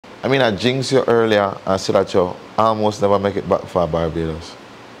I mean, I jinxed you earlier and said that you almost never make it back for Barbados.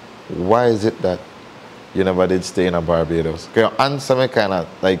 Why is it that you never did stay in a Barbados? Can you answer me kind of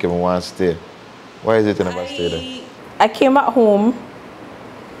like you want to stay? Why is it you never stayed there? I came back home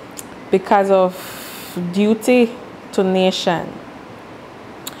because of duty to nation.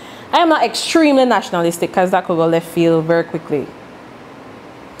 I am not extremely nationalistic because that could go left field very quickly.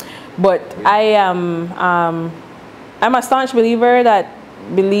 But I am, I'm a staunch believer that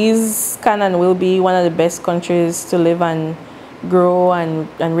Belize can and will be one of the best countries to live and grow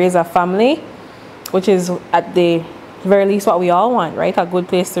and raise a family, which is at the very least what we all want, right? A good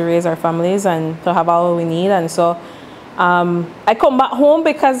place to raise our families and to have all we need. And so I come back home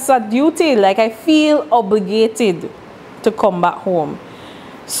because it's a duty. Like, I feel obligated to come back home.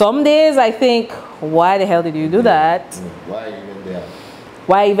 Some days I think, why the hell did you do that? Why even there?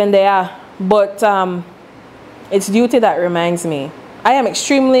 Why even there? But it's duty that reminds me. I am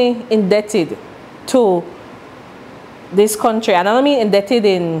extremely indebted to this country. And I don't mean indebted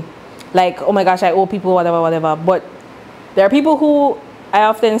in like, oh my gosh, I owe people, whatever. But there are people who I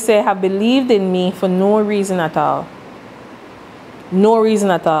often say have believed in me for no reason at all. No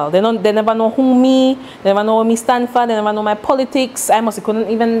reason at all. They never know who me, they never know what me stand for, they never know my politics. I couldn't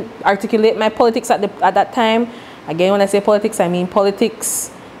even articulate my politics at that time. Again, when I say politics, I mean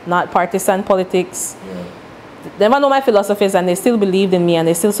politics, not partisan politics. Yeah. They never know my philosophies, and they still believed in me and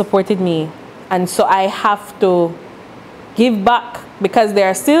they still supported me. And so I have to give back, because they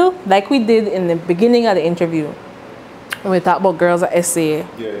are still, like we did in the beginning of the interview, when we talked about girls at SA.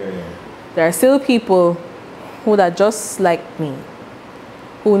 There are still people who are just like me,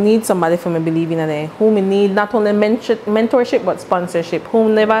 who need somebody for me believing in them, who me need not only mentorship but sponsorship,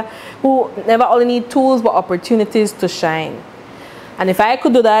 who never only need tools but opportunities to shine. And if I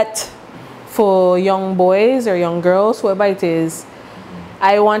could do that for young boys or young girls, whoever it is,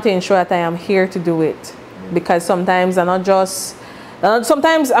 I want to ensure that I am here to do it. Because sometimes sometimes,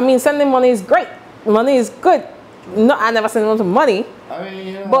 I mean, sending money is great. Money is good. No, I never send money. I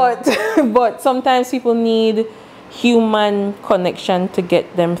mean, yeah. But sometimes people need human connection to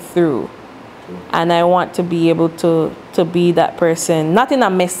get them through. And I want to be able to be that person, not in a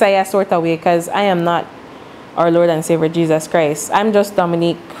messiah sort of way, because I am not our Lord and Savior Jesus Christ. I'm just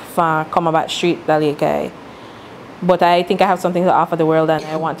Dominique from Comabat Street, Daliakai. But I think I have something to offer the world, and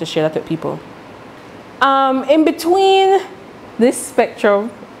I want to share that with people. In between this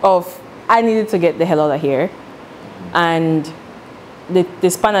spectrum of I needed to get the hell out of here, and the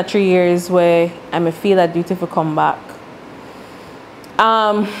span of 3 years where I may feel a duty to come back.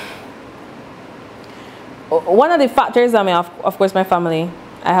 One of the factors, I mean, of course, my family.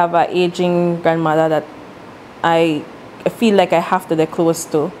 I have an aging grandmother that I feel like I have to get close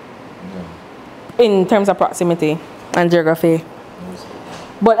to, in terms of proximity and geography.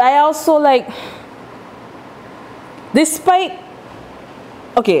 But I also like, despite,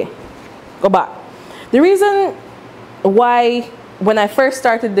 okay, go back. The reason why, when I first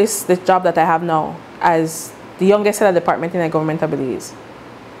started this job that I have now as the youngest head of department in the government of Belize,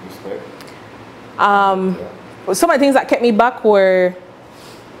 some of the things that kept me back were,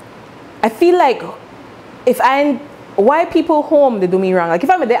 I feel like why people home they do me wrong. Like if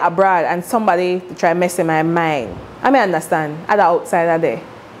I'm there abroad and somebody try messing my mind, I may understand at the outside of there.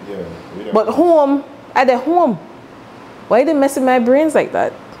 Yeah, but home, at the home, why they messing my brains like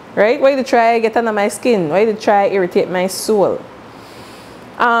that? Right? Why they try get under my skin? Why they try irritate my soul?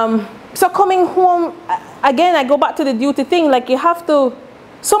 So coming home, again, I go back to the duty thing. Like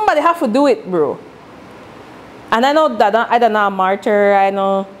somebody have to do it, bro. And I know that I don't know a martyr. I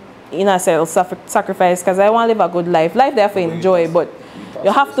know, self-sacrifice, because I want to live a good life. Life there for enjoy, but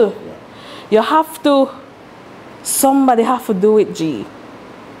you have to, somebody have to do it, G.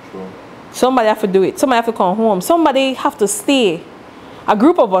 Somebody have to do it. Somebody have to come home. Somebody have to stay. A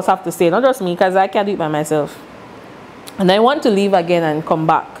group of us have to stay, not just me, because I can't do it by myself. And I want to leave again and come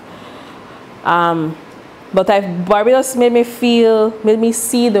back. But Barbados made me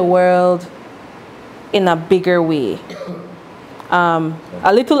see the world in a bigger way.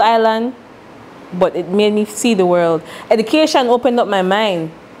 A little island, but it made me see the world. Education opened up my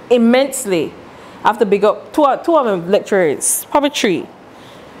mind immensely. I have to big up two of my lecturers, probably three.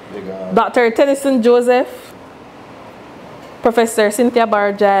 Dr. Tennyson Joseph, Professor Cynthia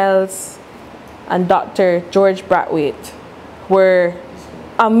Barr-Giles, and Dr. George Brathwaite were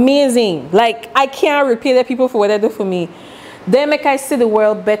amazing. Like, I can't repay the people for what they do for me. They make I see the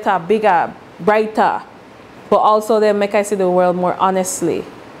world better, bigger, brighter, but also they make I see the world more honestly.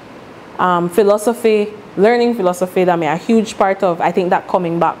 Philosophy, learning philosophy, that I'm a huge part of, I think, that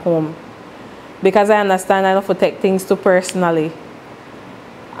coming back home. Because I understand I don't have to take things too personally.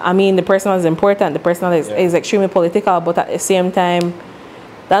 I mean, the personal is important. The personal is extremely political, but at the same time,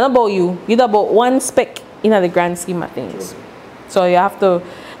 that's not about you. It's about one speck in the grand scheme of things. True. So you have to.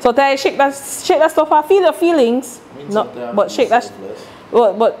 So try shake that stuff off. Feel your feelings, but shake that.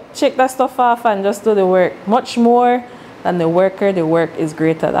 But shake that stuff off and just do the work. Much more than the worker, the work is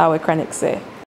greater. That's what Chronic say.